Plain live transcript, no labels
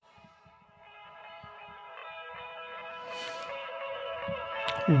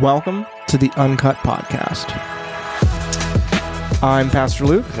Welcome to the Uncut Podcast. I'm Pastor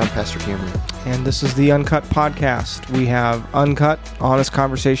Luke. And I'm Pastor Cameron. And this is the Uncut Podcast. We have uncut, honest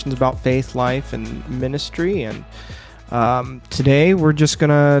conversations about faith, life, and ministry. And today we're just going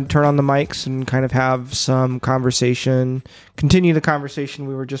to turn on the mics and kind of have some conversation, continue the conversation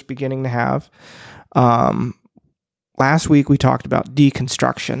we were just beginning to have. Last week we talked about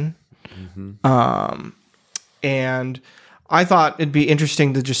deconstruction. And I thought it'd be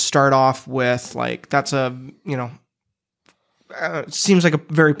interesting to just start off with, like, that's a, seems like a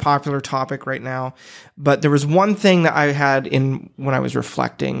very popular topic right now. But there was one thing that I had when I was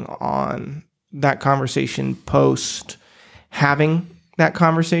reflecting on that conversation post having that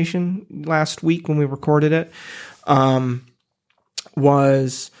conversation last week when we recorded it,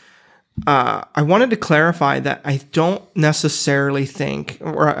 was I wanted to clarify that I don't necessarily think,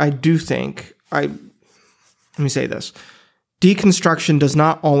 or I do think, let me say this. Deconstruction does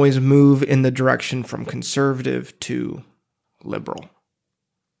not always move in the direction from conservative to liberal,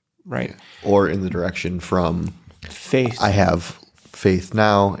 right? Or in the direction from faith. I have faith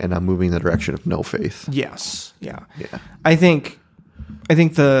now, and I'm moving in the direction of no faith. Yes, yeah. I think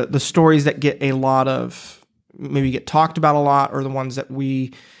the stories that get a lot of, maybe get talked about a lot, or the ones that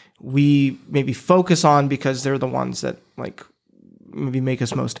we maybe focus on because they're the ones that, like, maybe make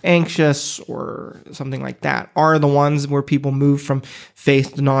us most anxious or something like that, are the ones where people move from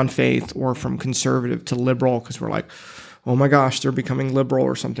faith to non-faith or from conservative to liberal because we're like, oh my gosh, they're becoming liberal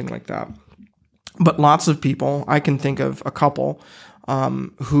or something like that. But lots of people, I can think of a couple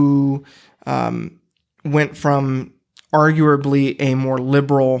who went from arguably a more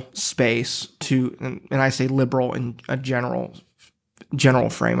liberal space to, and I say liberal in a general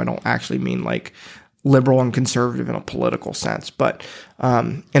frame. I don't actually mean like liberal and conservative in a political sense, but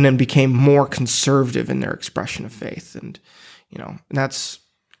and then became more conservative in their expression of faith. And and that's,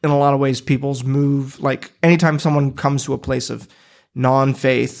 in a lot of ways, people's move, like anytime someone comes to a place of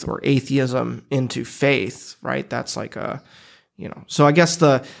non-faith or atheism into faith, right? That's like so I guess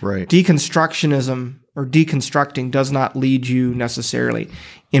the deconstructionism or deconstructing does not lead you necessarily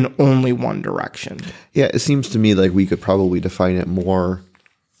in only one direction. Yeah, it seems to me like we could probably define it more,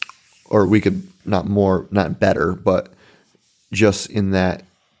 or we could not better, but just in that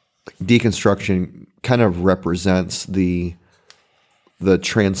deconstruction kind of represents the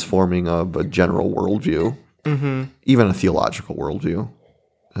transforming of a general worldview, even a theological worldview.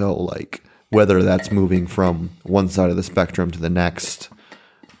 So, like, whether that's moving from one side of the spectrum to the next,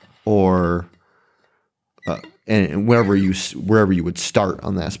 or and wherever you would start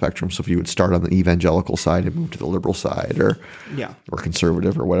on that spectrum. So if you would start on the evangelical side and move to the liberal side, or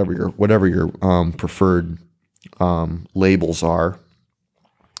conservative, or whatever your preferred labels are.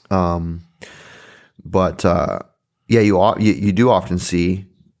 You do often see,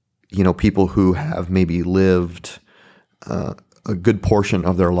 people who have maybe lived a good portion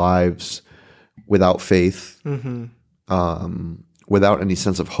of their lives without faith, without any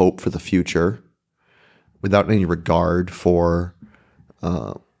sense of hope for the future, without any regard for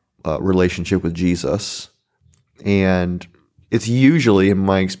a relationship with Jesus. And it's usually, in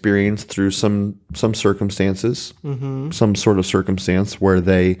my experience, through some circumstances, some sort of circumstance where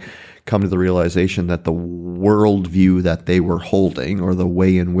they come to the realization that the worldview that they were holding, or the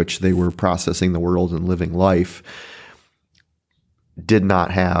way in which they were processing the world and living life, did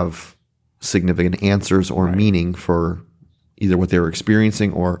not have significant answers or meaning for either what they were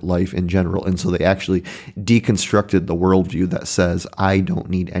experiencing or life in general. And so they actually deconstructed the worldview that says, I don't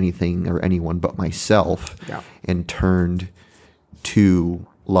need anything or anyone but myself, and turned to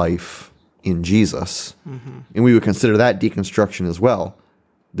life in Jesus. And we would consider that deconstruction as well.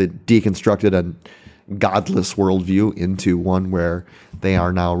 They deconstructed a godless worldview into one where they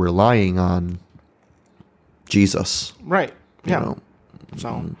are now relying on Jesus. Right. Yeah.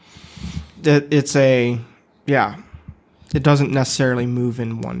 So it's it doesn't necessarily move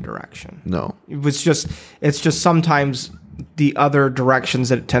in one direction. No. It's just sometimes the other directions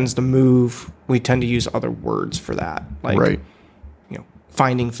that it tends to move, we tend to use other words for that. Like,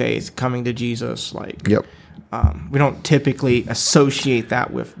 finding faith, coming to Jesus. Like, we don't typically associate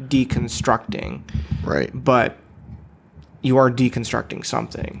that with deconstructing. Right. But you are deconstructing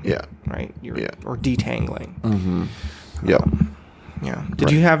something. Yeah. Right? Or detangling. Yeah. Did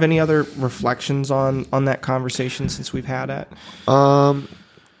you have any other reflections on that conversation since we've had it? I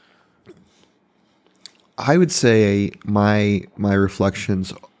would say my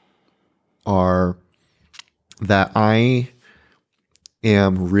reflections are that I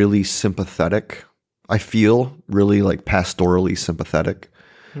am really sympathetic. I feel really like pastorally sympathetic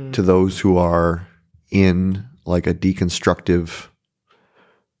to those who are in like a deconstructive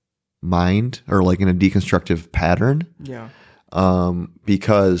mind or like in a deconstructive pattern. Yeah.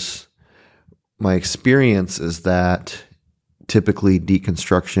 Because my experience is that typically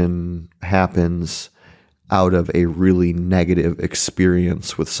deconstruction happens out of a really negative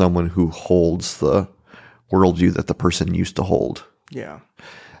experience with someone who holds the worldview that the person used to hold. Yeah.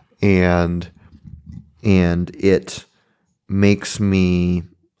 And it makes me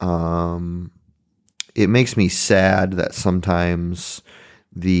sad that sometimes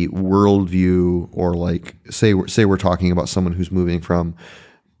the worldview, or like say we're talking about someone who's moving from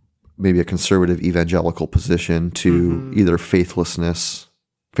maybe a conservative evangelical position to either faithlessness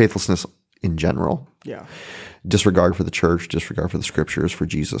in general. Yeah. Disregard for the church, disregard for the scriptures, for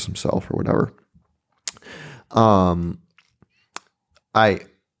Jesus himself or whatever.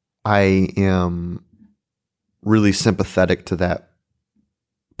 I am really sympathetic to that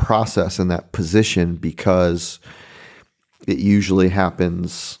process and that position because it usually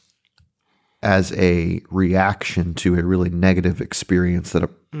happens as a reaction to a really negative experience that a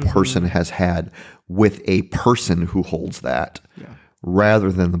person has had with a person who holds that,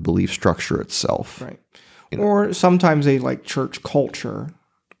 rather than the belief structure itself. Right. Or sometimes a like church culture.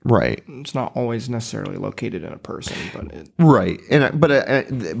 Right. It's not always necessarily located in a person, but right.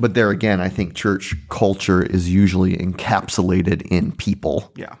 But there again, I think church culture is usually encapsulated in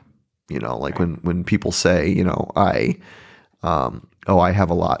people. Yeah. Like when people say, I have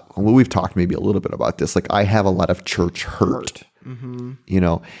a lot. Well, we've talked maybe a little bit about this. Like I have a lot of church hurt. And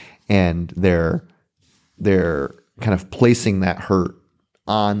they're kind of placing that hurt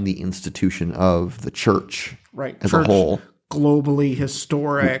on the institution of the church, right, as church, a whole, globally,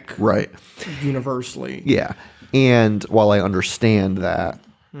 historic, right, universally. Yeah. And while I understand that,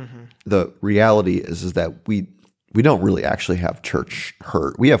 the reality is that we don't really actually have church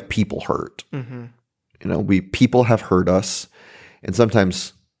hurt. We have people hurt. People have hurt us, and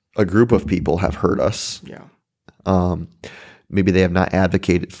sometimes a group of people have hurt us. Yeah. Maybe they have not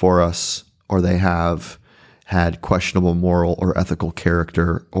advocated for us, or they have had questionable moral or ethical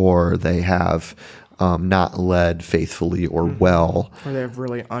character, or they have not led faithfully or well. Or they have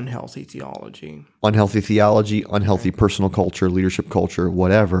really unhealthy theology. Unhealthy personal culture, leadership culture,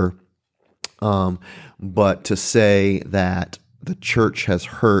 whatever. But to say that the church has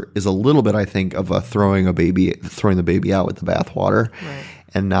hurt is a little bit, I think, of a throwing the baby out with the bathwater, right,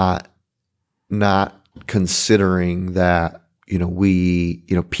 and not considering that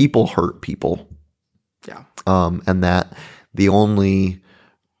people hurt people. Yeah. And that the only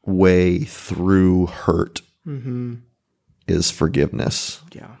way through hurt is forgiveness.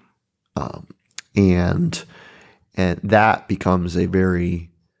 Yeah. And that becomes a very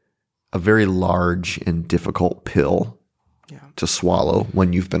large and difficult pill to swallow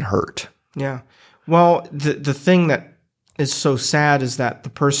when you've been hurt. Yeah. Well, the thing that is so sad is that the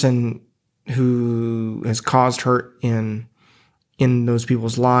person who has caused hurt in those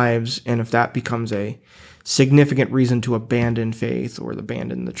people's lives, and if that becomes a significant reason to abandon faith or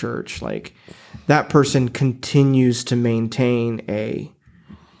abandon the church, like that person continues to maintain a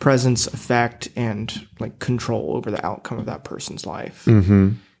presence, effect, and like control over the outcome of that person's life.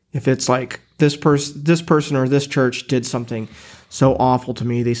 If it's like this person or this church did something so awful to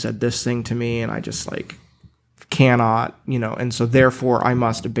me, they said this thing to me, and I just like cannot, and so therefore I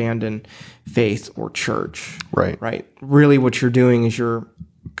must abandon faith or church. Right. Really what you're doing is you're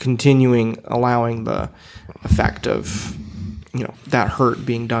continuing allowing the effect of, that hurt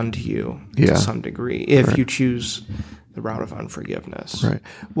being done to you to some degree, if you choose the route of unforgiveness. Right.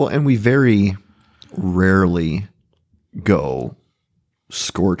 Well, and we very rarely go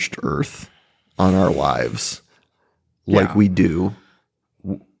scorched earth on our lives like we do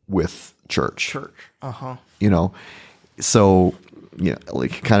with church. So,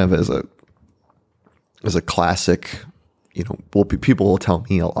 like kind of as a classic, people will tell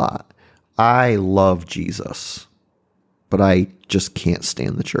me a lot, I love Jesus, but I just can't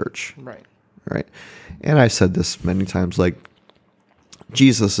stand the church. Right. And I've said this many times, like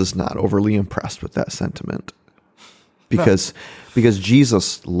Jesus is not overly impressed with that sentiment because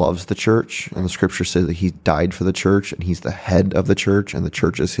Jesus loves the church, and the scripture says that he died for the church, and he's the head of the church, and the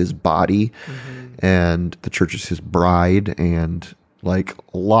church is his body, and the church is his bride, and like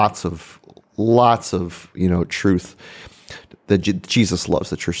lots of truth that Jesus loves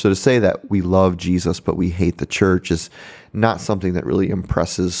the church. So to say that we love Jesus but we hate the church is not something that really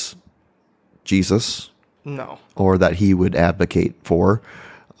impresses Jesus. No. Or that he would advocate for.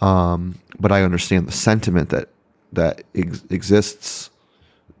 But I understand the sentiment that exists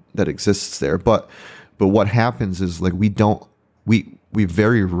there. But what happens is like we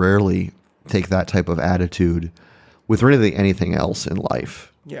very rarely take that type of attitude with really anything else in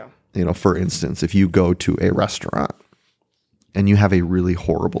life. Yeah. for instance, if you go to a restaurant and you have a really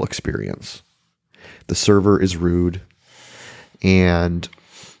horrible experience, the server is rude and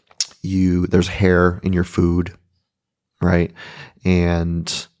there's hair in your food, right?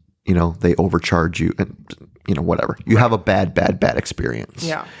 And, they overcharge you and, whatever. You have a bad experience.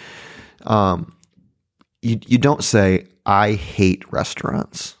 Yeah. You don't say, I hate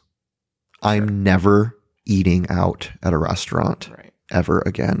restaurants. I'm never eating out at a restaurant ever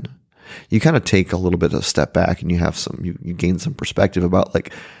again. You kind of take a little bit of a step back and you gain some perspective about,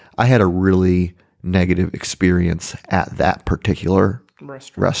 like, I had a really negative experience at that particular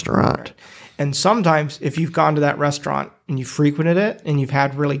restaurant. Right. And sometimes if you've gone to that restaurant and you frequented it and you've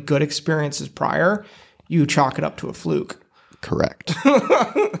had really good experiences prior, you chalk it up to a fluke. Correct.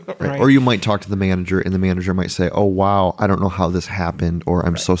 Right. Or you might talk to the manager and the manager might say, oh, wow, I don't know how this happened, or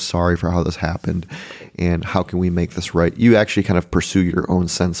I'm so sorry for how this happened, and how can we make this right? You actually kind of pursue your own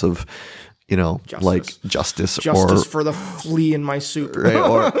sense of, justice. Like justice for the flea in my soup.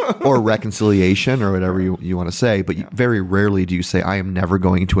 Right, or reconciliation or whatever you want to say. But very rarely do you say, I am never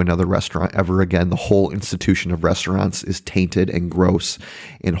going to another restaurant ever again. The whole institution of restaurants is tainted and gross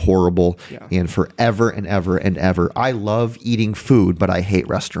and horrible and forever and ever and ever. I love eating food, but I hate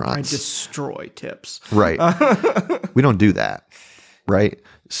restaurants. I destroy tips. Right. We don't do that. Right.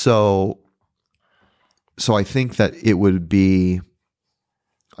 So I think that it would be...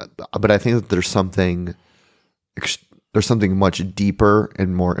 But I think that there's something much deeper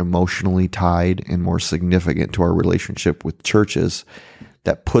and more emotionally tied and more significant to our relationship with churches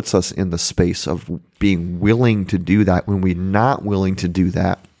that puts us in the space of being willing to do that when we're not willing to do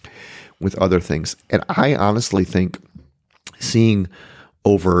that with other things. And I honestly think, seeing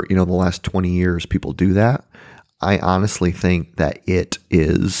over the last 20 years people do that, I honestly think that it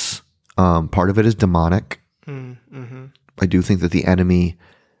is part of it is demonic. Mm-hmm. I do think that the enemy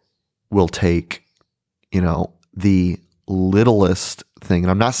will take, the littlest thing. And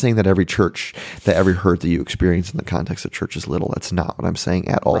I'm not saying that every hurt that you experience in the context of church is little. That's not what I'm saying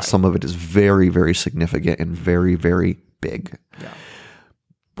at all. Right. Some of it is very, very significant and very, very big. Yeah.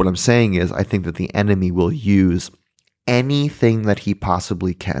 What I'm saying is, I think that the enemy will use anything that he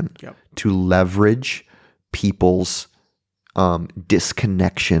possibly can to leverage people's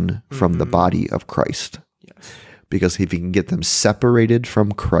disconnection from the body of Christ. Yes. Because if he can get them separated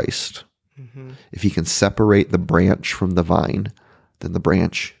from Christ, if he can separate the branch from the vine, then the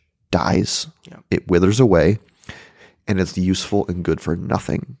branch dies. Yeah. It withers away, and it's useful and good for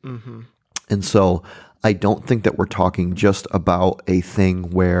nothing. Mm-hmm. And so I don't think that we're talking just about a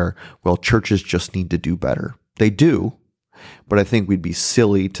thing where, churches just need to do better. They do, but I think we'd be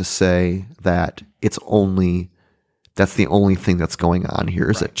silly to say that that's the only thing that's going on here,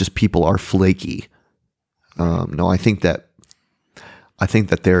 is that just people are flaky. No, I think that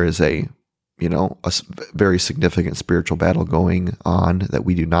there is a very significant spiritual battle going on that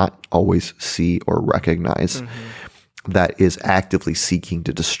we do not always see or recognize, that is actively seeking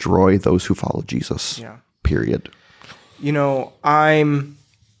to destroy those who follow Jesus. Yeah. Period. I'm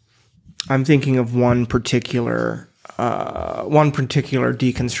thinking of one particular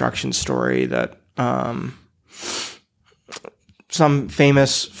deconstruction story that some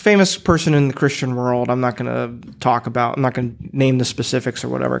famous person in the Christian world. I'm not going to name the specifics or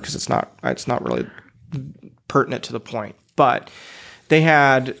whatever, because it's not really pertinent to the point. But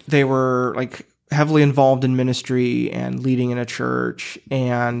they were like heavily involved in ministry and leading in a church,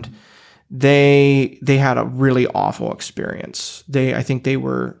 and they had a really awful experience. I think they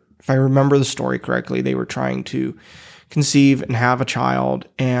were, if I remember the story correctly, they were trying to conceive and have a child,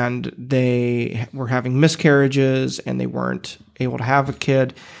 and they were having miscarriages, and they weren't able to have a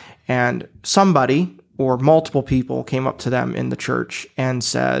kid. And somebody or multiple people came up to them in the church and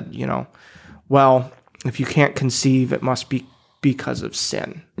said, well, if you can't conceive, it must be because of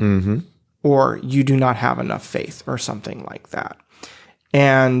sin, or you do not have enough faith, or something like that.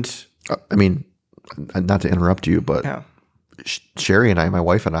 And I mean, not to interrupt you, but Sherry and I, my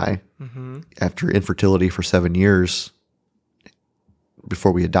wife and I, after infertility for 7 years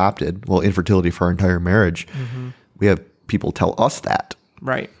before we adopted, infertility for our entire marriage, we have people tell us that.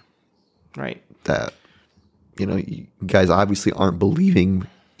 Right. That, you guys obviously aren't believing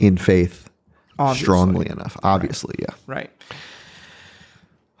in faith strongly enough. Obviously, yeah. Right.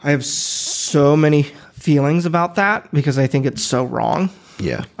 I have so many feelings about that, because I think it's so wrong.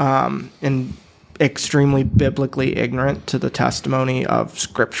 Yeah. And extremely biblically ignorant to the testimony of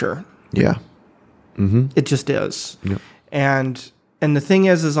Scripture. Yeah. It just is. Yeah. And the thing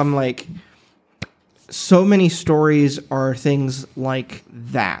is I'm like, so many stories are things like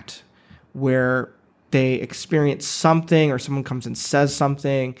that, where they experience something, or someone comes and says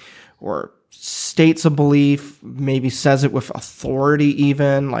something, or states a belief, maybe says it with authority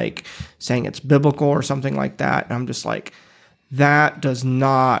even, like saying it's biblical or something like that. And I'm just like, that does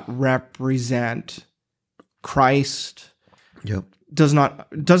not represent Christ. Yep. Does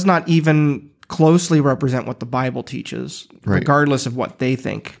not even closely represent what the Bible teaches, Right. regardless of what they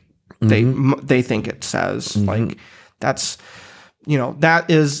think they think it says. Like that's, that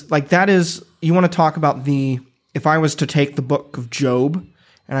is, you want to talk about if I was to take the book of Job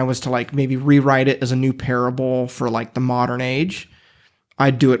and I was to like maybe rewrite it as a new parable for like the modern age,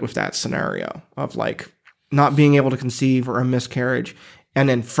 I'd do it with that scenario of like not being able to conceive or a miscarriage, and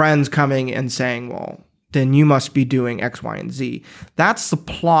then friends coming and saying, well, then you must be doing X, Y, and Z. That's the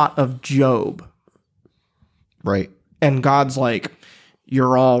plot of Job. Right. And God's like,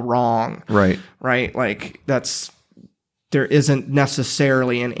 you're all wrong. Right. Right? Like there isn't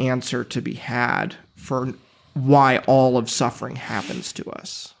necessarily an answer to be had for why all of suffering happens to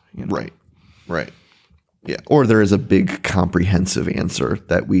us. Right. Right. Yeah. Or there is a big comprehensive answer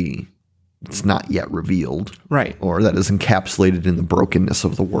that it's not yet revealed. Right. Or that is encapsulated in the brokenness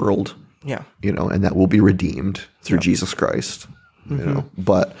of the world. Yeah. And that will be redeemed through Jesus Christ.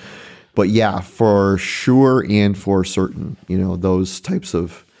 But yeah, for sure and for certain, those types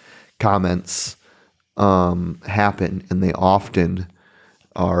of comments happen, and they often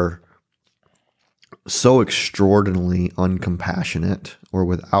are so extraordinarily uncompassionate or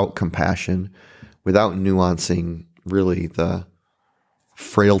without compassion, without nuancing really the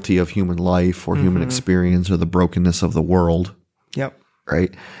frailty of human life or human experience or the brokenness of the world. Yep.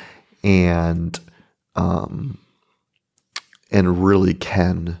 Right. And really it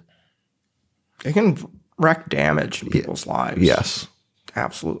can wreak damage in people's lives. Yes.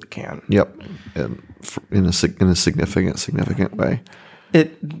 Absolutely can. Yep. And in a significant way.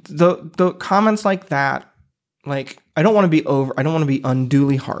 The comments like that, like I don't want to be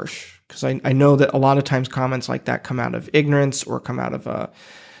unduly harsh, because I know that a lot of times comments like that come out of ignorance or come out of a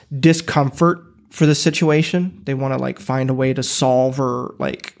discomfort for the situation. They want to like find a way to solve or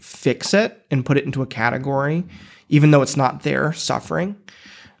like fix it and put it into a category, even though it's not their suffering.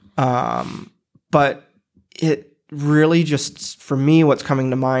 But it really just, for me, what's coming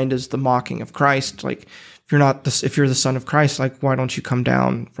to mind is the mocking of Christ. Like, if you're the Son of Christ, like, why don't you come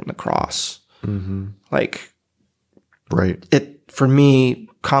down from the cross? Like, right. For me,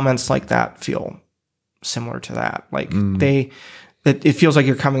 comments like that feel similar to that. Like it feels like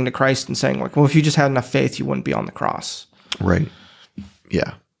you're coming to Christ and saying like, well, if you just had enough faith, you wouldn't be on the cross. Right.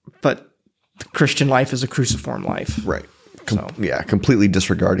 Yeah. But the Christian life is a cruciform life. Right. Completely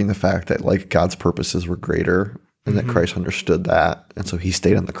disregarding the fact that like God's purposes were greater and that Christ understood that. And so he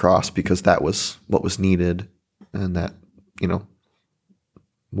stayed on the cross because that was what was needed. And that,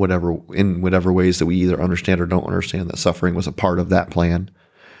 whatever ways that we either understand or don't understand, that suffering was a part of that plan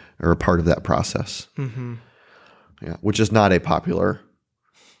or a part of that process. Yeah. Which is not a popular,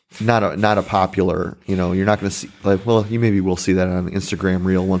 you're not going to see like, well, you maybe will see that on an Instagram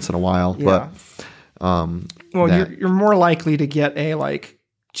reel once in a while, but, you're more likely to get a like,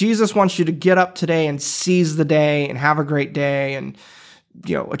 Jesus wants you to get up today and seize the day and have a great day and,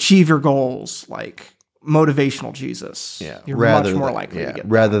 achieve your goals, like motivational Jesus. Yeah. You're much more likely to get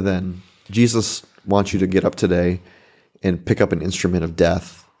rather than Jesus wants you to get up today and pick up an instrument of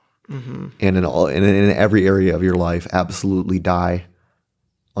death and in every area of your life, absolutely die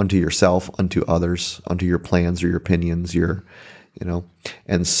unto yourself, unto others, unto your plans or your opinions,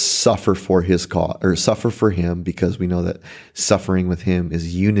 and suffer for his cause, or suffer for him, because we know that suffering with him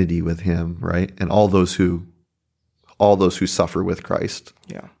is unity with him, right? And all those who suffer with Christ,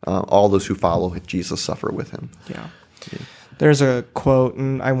 all those who follow Jesus suffer with him. Yeah. There's a quote,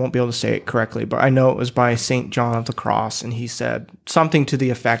 and I won't be able to say it correctly, but I know it was by St. John of the Cross, and he said something to the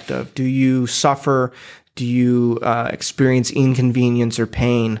effect of, do you suffer, do you experience inconvenience or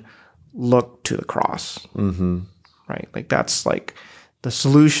pain, look to the cross. Right? Like that's like the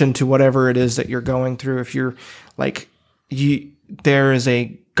solution to whatever it is that you're going through. If you're like, there is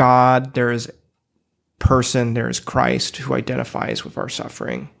a God, there is person, there is Christ who identifies with our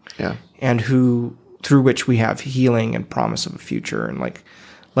suffering, and through which we have healing and promise of a future. And like,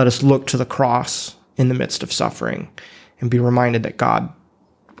 let us look to the cross in the midst of suffering and be reminded that God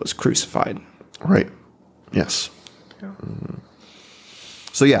was crucified. Right. Yes. Yeah.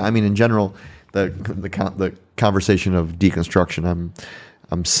 So yeah, I mean, in general, the conversation of deconstruction,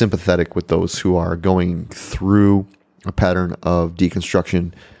 I'm sympathetic with those who are going through a pattern of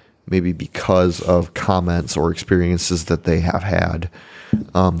deconstruction, maybe because of comments or experiences that they have had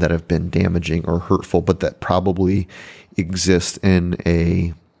that have been damaging or hurtful, but that probably exist in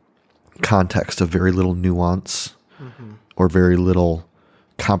a context of very little nuance or very little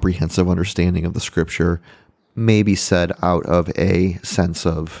comprehensive understanding of the scripture, maybe said out of a sense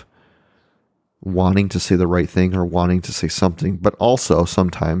of wanting to say the right thing or wanting to say something, but also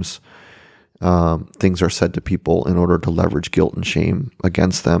sometimes things are said to people in order to leverage guilt and shame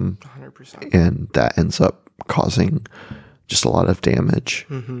against them. 100%. And that ends up causing just a lot of damage.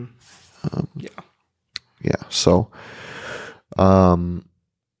 Yeah. So,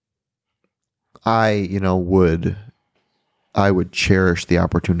 I would cherish the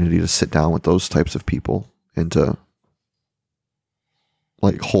opportunity to sit down with those types of people and to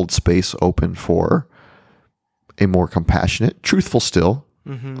like hold space open for a more compassionate, truthful still.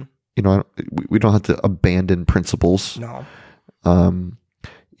 We don't have to abandon principles. No.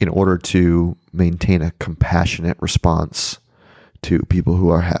 In order to maintain a compassionate response to people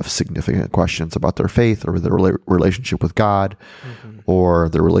who have significant questions about their faith or their relationship with God or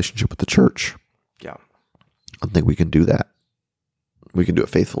their relationship with the church. Yeah. I think we can do that. We can do it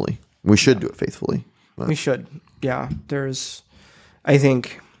faithfully. We should do it faithfully. We should. Yeah. I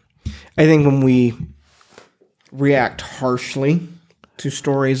think when we react harshly to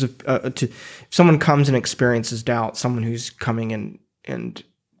stories of, if someone comes and experiences doubt, someone who's coming in and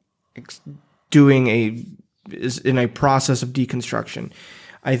is in a process of deconstruction,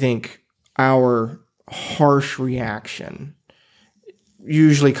 I think our harsh reaction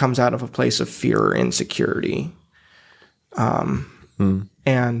usually comes out of a place of fear or insecurity,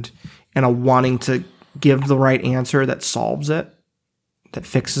 and a wanting to give the right answer that solves it, that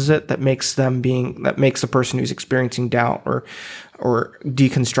fixes it, that makes the person who's experiencing doubt or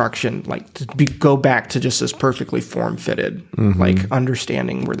deconstruction go back to just this perfectly form-fitted, like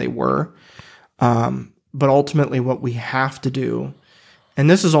understanding where they were. But ultimately what we have to do, and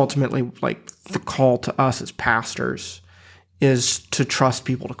this is ultimately like the call to us as pastors, is to trust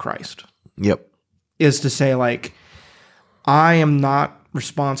people to Christ. Yep. Is to say, like, I am not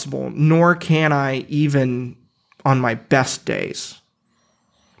responsible, nor can I even on my best days,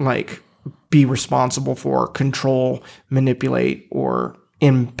 like, be responsible for, control, manipulate, or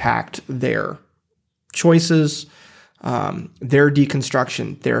impact their choices, their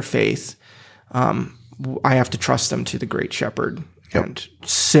deconstruction, their faith. I have to trust them to the great shepherd and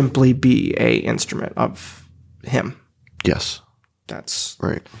simply be a instrument of him. Yes. That's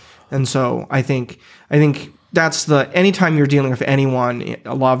right. And so I think that's anytime you're dealing with anyone,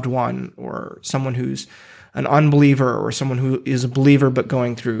 a loved one or someone who's an unbeliever or someone who is a believer but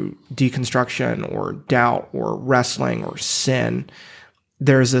going through deconstruction or doubt or wrestling or sin,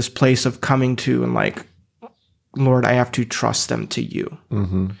 there's this place of coming to and like, Lord, I have to trust them to you.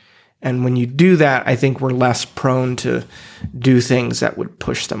 And when you do that, I think we're less prone to do things that would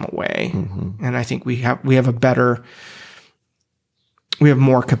push them away. And I think we have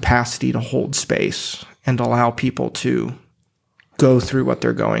more capacity to hold space and allow people to go through what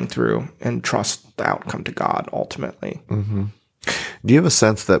they're going through and trust the outcome to God ultimately. Do you have a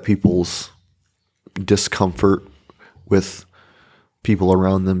sense that people's discomfort with people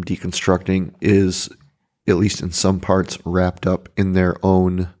around them deconstructing is, at least in some parts, wrapped up in their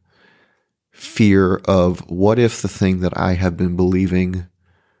own fear of what if the thing that I have been believing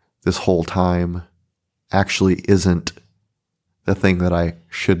this whole time actually isn't the thing that I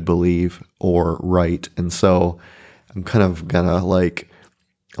should believe or right. And so I'm kind of I'm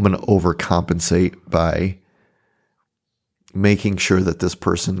going to overcompensate by making sure that this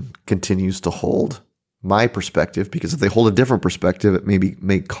person continues to hold my perspective, because if they hold a different perspective, it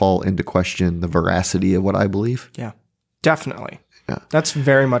may call into question the veracity of what I believe. Yeah, definitely. Yeah. That's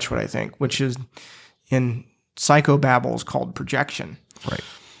very much what I think, which is in psychobabble is called projection. Right.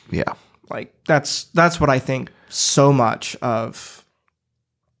 Yeah. Like that's what I think so much of.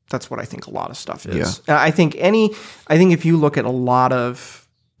 That's what I think a lot of stuff is. Yeah. I think if you look at a lot of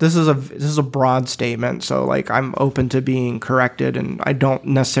this is a broad statement, so like I'm open to being corrected, and I don't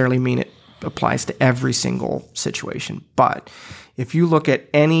necessarily mean it applies to every single situation. But if you look at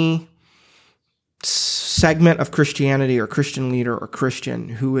any segment of Christianity or Christian leader or Christian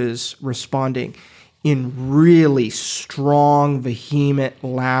who is responding in really strong, vehement,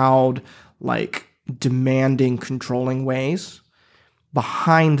 loud, like demanding, controlling ways,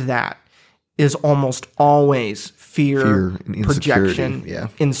 behind that is almost always fear and projection,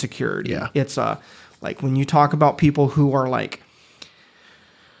 insecurity. Yeah. It's like when you talk about people who are like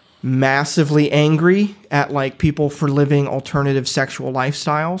massively angry at like people for living alternative sexual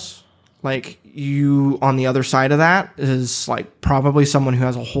lifestyles, like you on the other side of that is like probably someone who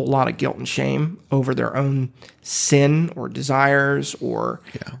has a whole lot of guilt and shame over their own sin or desires or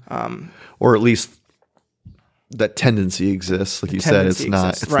or at least that tendency exists. Like you said, it's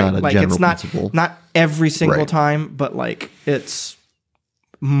not a like general it's not, principle. not every single Right. time, but like it's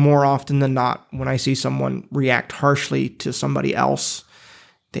more often than not when I see someone react harshly to somebody else,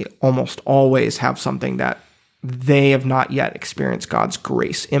 they almost always have something that they have not yet experienced God's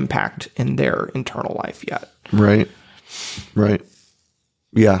grace impact in their internal life yet. Right. Right.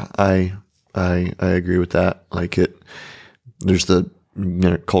 Yeah, I agree with that. Like there's the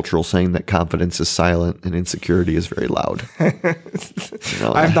cultural saying that confidence is silent and insecurity is very loud.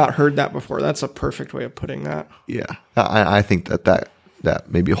 I've not heard that before. That's a perfect way of putting that. Yeah. I think that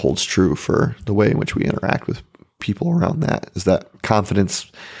maybe holds true for the way in which we interact with people around that, is that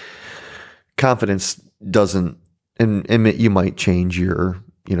confidence doesn't, and you might change your,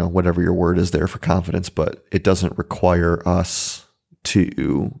 whatever your word is there for confidence, but it doesn't require us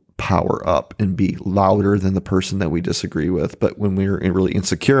to power up and be louder than the person that we disagree with. But when we're really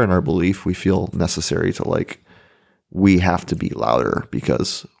insecure in our belief, we feel necessary to we have to be louder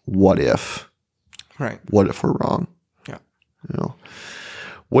because what if we're wrong? Yeah.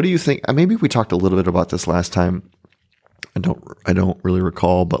 What do you think? Maybe we talked a little bit about this last time. I don't really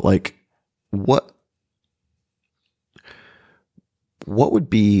recall, but what would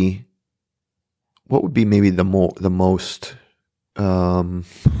be maybe the most and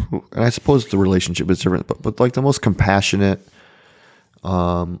I suppose the relationship is different, but the most compassionate,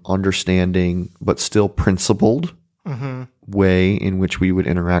 understanding, but still principled way in which we would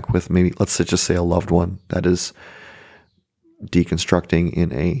interact with, maybe, let's just say, a loved one that is deconstructing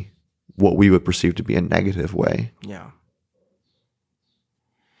in a what we would perceive to be a negative way. Yeah.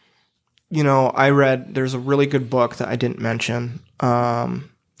 There's a really good book that I didn't mention. I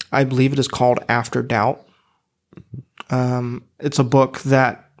believe it is called After Doubt. It's a book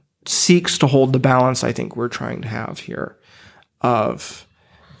that seeks to hold the balance I think we're trying to have here of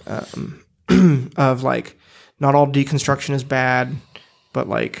not all deconstruction is bad, but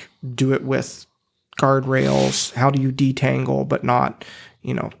do it with guardrails. How do you detangle, but not,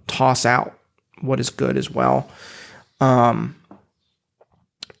 toss out what is good as well? I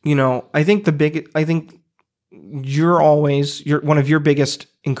think one of your biggest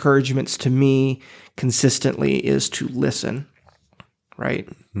encouragements to me consistently is to listen, right?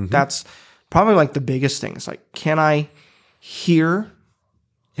 Mm-hmm. That's probably the biggest thing. It's can I hear,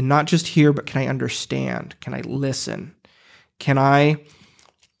 and not just hear, but can I understand? Can I listen? Can I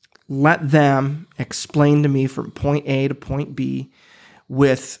let them explain to me from point A to point B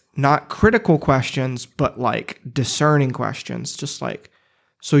with not critical questions, but discerning questions, just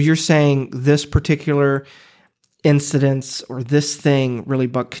so you're saying this particular incidents or this thing really,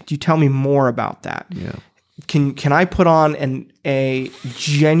 but could you tell me more about that? Yeah. Can I put on a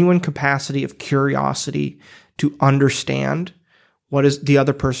genuine capacity of curiosity to understand what is the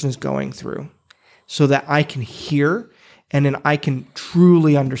other person is going through, so that I can hear and then I can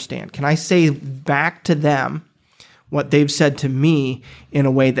truly understand? Can I say back to them what they've said to me in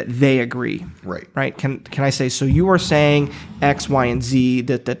a way that they agree? Right. Can I say, so you are saying X, Y, and Z,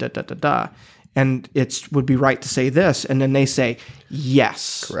 and it would be right to say this, and then they say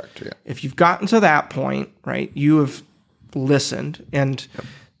yes. Correct. Yeah. If you've gotten to that point, right, you have listened, and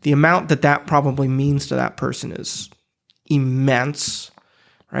the amount that probably means to that person is immense,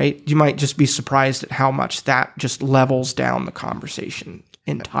 right? You might just be surprised at how much that just levels down the conversation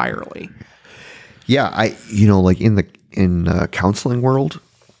entirely. Yeah, in the counseling world,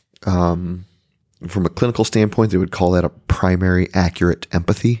 from a clinical standpoint, they would call that a primary accurate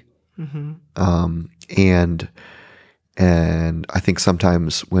empathy. Mm-hmm. And I think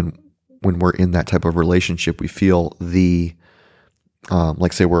sometimes when we're in that type of relationship, we feel the,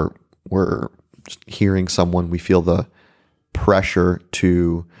 say we're just hearing someone, we feel the pressure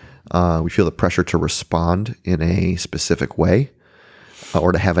to respond in a specific way,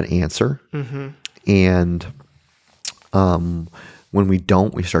 or to have an answer. Mm-hmm. And, when we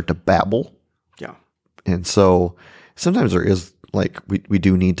don't, we start to babble. Yeah. And so sometimes there is, we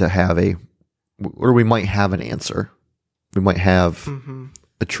do need to have or we might have an answer. We might have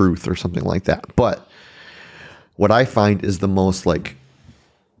a truth or something like that. But what I find is the most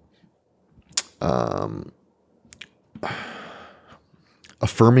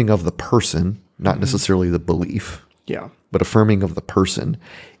affirming of the person, not necessarily the belief. Yeah. But affirming of the person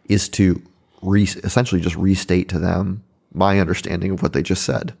is to essentially just restate to them my understanding of what they just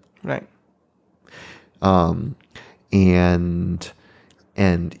said. Right. And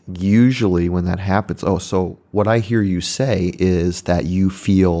usually when that happens, so what I hear you say is that you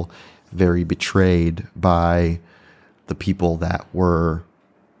feel very betrayed by the people that were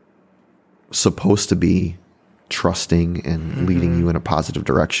supposed to be trusting and leading you in a positive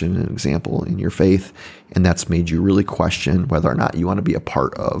direction, an example in your faith. And that's made you really question whether or not you want to be a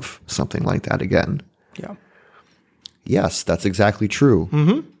part of something like that again. Yeah. Yes, that's exactly true.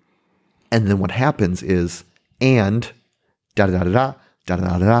 Mm-hmm. And then what happens is, and da-da-da-da-da,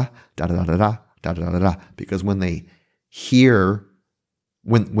 da-da-da-da-da, da-da-da-da-da, da-da-da-da-da. Because when they hear,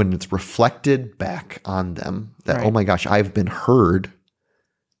 when it's reflected back on them that, Right. oh my gosh, I've been heard,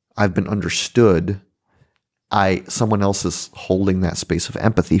 I've been understood, someone else is holding that space of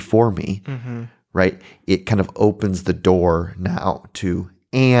empathy for me, right? It kind of opens the door now to,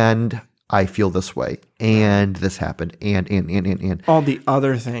 and I feel this way, and this happened, and. All the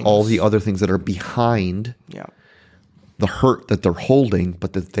other things. All the other things that are behind the hurt that they're holding,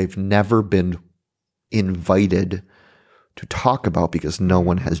 but that they've never been invited to talk about because no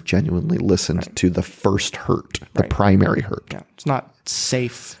one has genuinely listened to the first hurt, the primary hurt. Yeah. It's not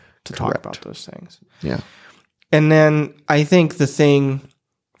safe to talk about those things. Yeah. And then I think the thing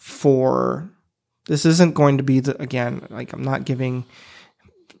for this isn't going to be again, like I'm not giving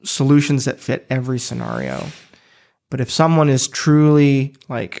solutions that fit every scenario. But if someone is truly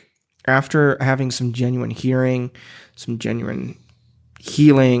like after having some genuine hearing, some genuine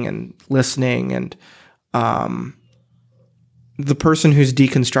healing and listening, and the person who's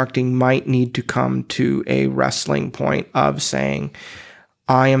deconstructing might need to come to a wrestling point of saying,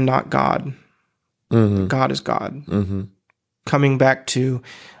 I am not God. Mm-hmm. God is God. Mm-hmm. Coming back to,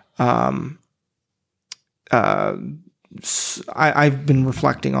 I've been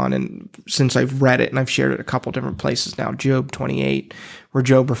reflecting on, and since I've read it, and I've shared it a couple different places now, Job 28, where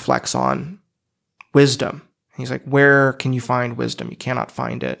Job reflects on wisdom. He's like, where can you find wisdom? You cannot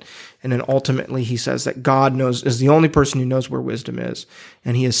find it. And then ultimately he says that God is the only person who knows where wisdom is.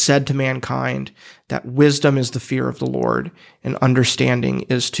 And he has said to mankind that wisdom is the fear of the Lord and understanding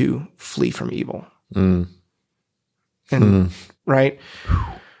is to flee from evil. Right?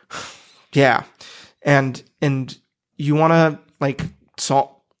 Yeah. And you want to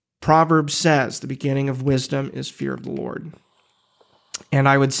Proverbs says the beginning of wisdom is fear of the Lord. And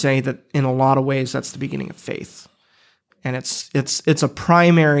I would say that in a lot of ways, that's the beginning of faith. And it's a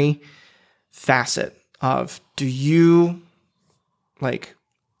primary facet of, do you,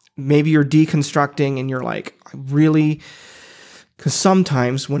 maybe you're deconstructing and you're like, because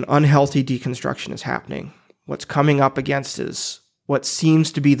sometimes when unhealthy deconstruction is happening, what's coming up against is what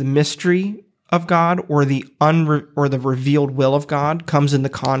seems to be the mystery of God or the revealed will of God comes into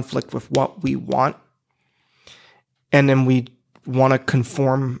conflict with what we want. And then we want to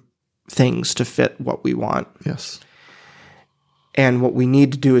conform things to fit what we want. Yes. And what we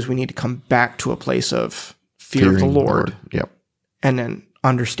need to do is we need to come back to a place of fear of the Lord. Yep. And then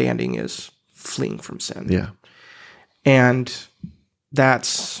understanding is fleeing from sin. Yeah. And that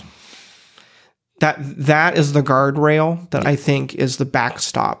is the guardrail that I think is the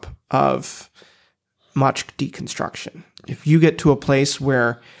backstop of much deconstruction. If you get to a place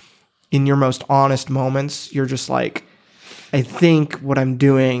where in your most honest moments, you're just like, I think what I'm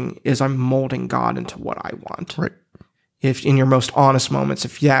doing is I'm molding God into what I want. Right. If in your most honest moments,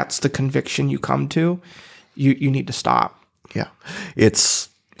 if that's the conviction you come to, you need to stop. Yeah. It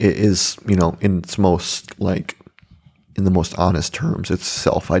is, in its most in the most honest terms, it's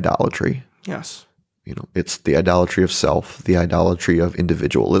self-idolatry. Yes. It's the idolatry of self, the idolatry of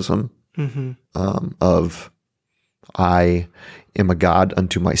individualism, of I am a God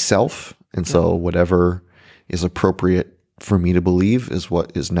unto myself. And so whatever is appropriate for me to believe is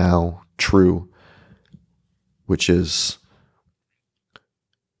what is now true, which is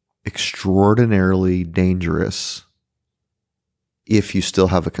extraordinarily dangerous if you still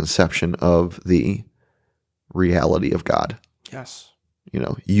have a conception of the reality of God. Yes.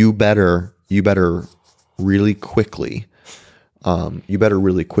 You better really quickly come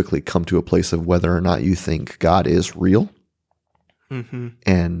to a place of whether or not you think God is real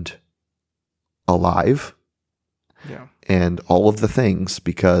and alive. Yeah. And all of the things,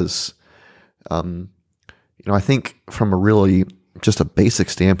 because, I think from a really just a basic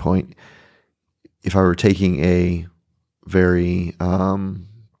standpoint, if I were taking a very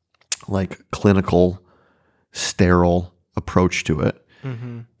clinical, sterile approach to it,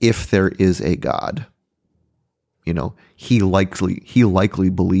 if there is a God, he likely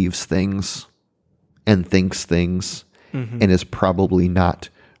believes things and thinks things and is probably not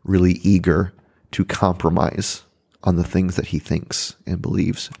really eager to compromise on the things that he thinks and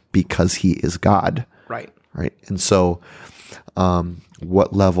believes because he is God. Right. Right. And so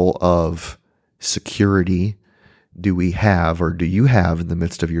what level of security do we have, or do you have in the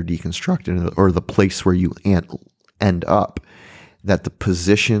midst of your deconstruction, or the place where you end up, that the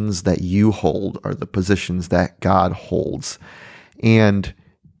positions that you hold are the positions that God holds. And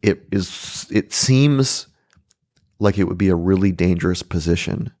it seems like it would be a really dangerous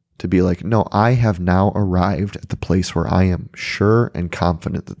position to be like, no, I have now arrived at the place where I am sure and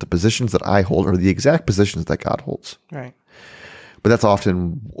confident that the positions that I hold are the exact positions that God holds. Right. But that's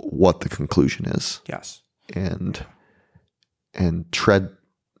often what the conclusion is. Yes. And tread,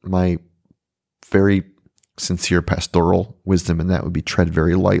 my very sincere pastoral wisdom in that would be tread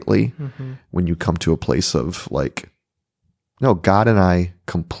very lightly when you come to a place of like, no, God and I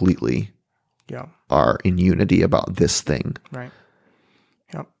completely are in unity about this thing. Right.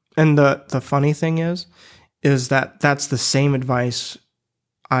 Yep. And the funny thing is that that's the same advice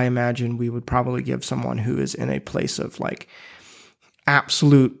I imagine we would probably give someone who is in a place of like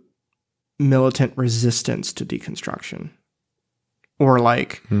absolute militant resistance to deconstruction. Or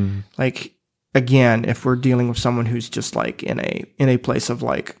like again, if we're dealing with someone who's just like in a place of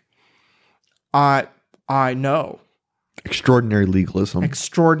like, I know. Extraordinary legalism.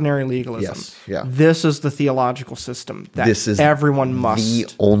 Yes. Yeah. This is the theological system that everyone must. The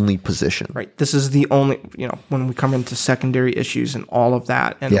only position. Right. This is the only, when we come into secondary issues and all of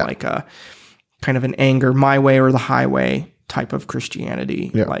that and like a kind of an anger, my way or the highway type of Christianity.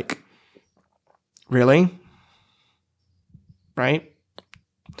 Yeah. Like, really? Right?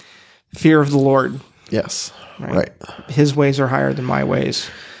 Fear of the Lord. Yes. Right. His ways are higher than my ways.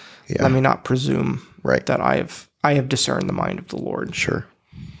 Yeah. Let me not presume that I have discerned the mind of the Lord. Sure.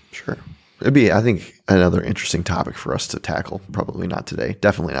 It'd be, I think, another interesting topic for us to tackle. Probably not today.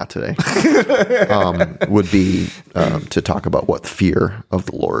 Definitely not today. Would be to talk about what fear of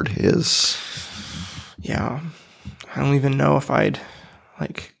the Lord is. Yeah. I don't even know if I'd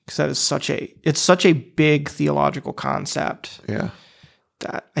like, because that is such a big theological concept. Yeah.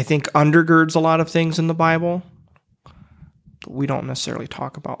 That I think undergirds a lot of things in the Bible, but we don't necessarily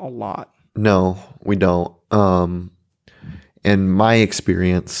talk about a lot. No, we don't. And my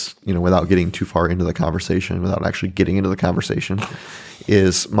experience, without getting too far into the conversation, without actually getting into the conversation,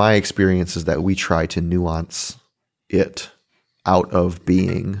 is that we try to nuance it out of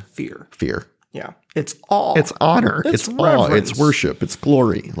being fear. Yeah. It's awe. It's honor. It's awe. reverence. It's worship. It's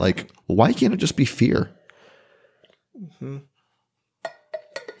glory. Like, why can't it just be fear? Mm-hmm.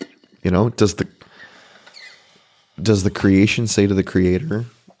 Does the creation say to the creator,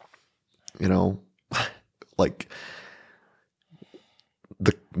 like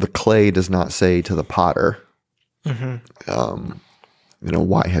the clay does not say to the potter,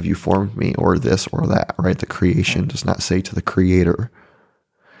 why have you formed me, or this or that, right? The creation does not say to the creator,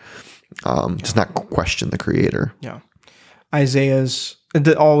 does not question the creator. Yeah. I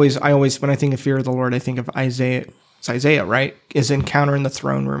always, when I think of fear of the Lord, I think of Isaiah. It's Isaiah, right? Is encountering the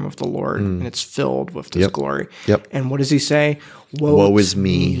throne room of the Lord, and it's filled with this glory. Yep. And what does he say? Woe is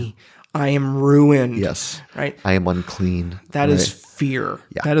me. I am ruined. Yes. Right? I am unclean. That is fear.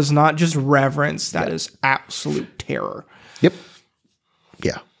 Yeah. That is not just reverence. That is absolute terror. Yep.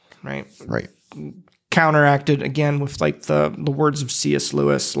 Yeah. Right? Right. Counteracted again with like the words of C.S.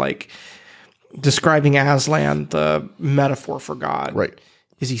 Lewis, like describing Aslan, the metaphor for God. Right.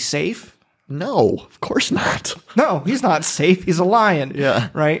 Is he safe? No, of course not. No, he's not safe. He's a lion. Yeah.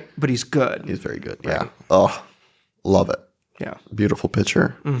 Right? But he's good. He's very good. Right. Yeah. Oh, love it. Yeah. Beautiful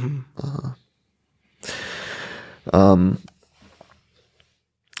picture.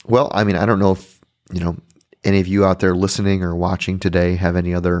 Well, I mean, I don't know if, any of you out there listening or watching today have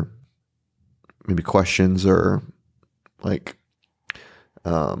any other maybe questions or like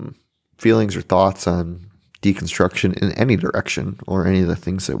feelings or thoughts on deconstruction in any direction or any of the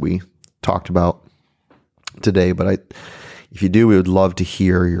things that we talked about today. But if you do, we would love to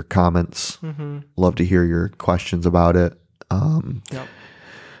hear your comments, love to hear your questions about it.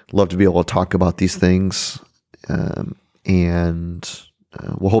 Love to be able to talk about these things. And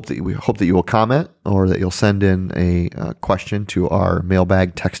we hope that you will comment or that you'll send in a question to our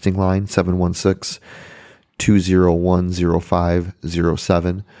mailbag texting line,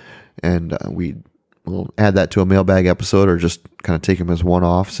 716-201-0507. And we'll add that to a mailbag episode or just kind of take them as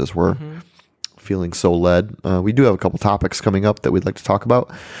one-offs as we're feeling so led. We do have a couple topics coming up that we'd like to talk about,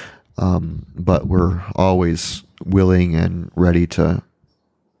 but we're always willing and ready to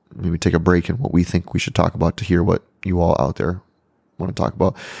maybe take a break in what we think we should talk about to hear what you all out there want to talk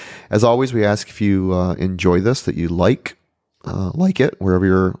about. As always, we ask if you enjoy this, that you like it wherever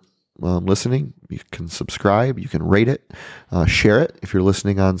you're listening. You can subscribe, you can rate it, share it if you're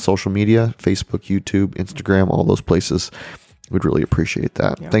listening on social media, Facebook, YouTube, Instagram, all those places. We'd really appreciate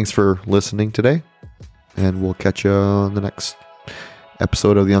that. Yeah. Thanks for listening today, and we'll catch you on the next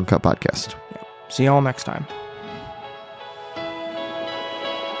episode of the Uncut Podcast. See y'all next time.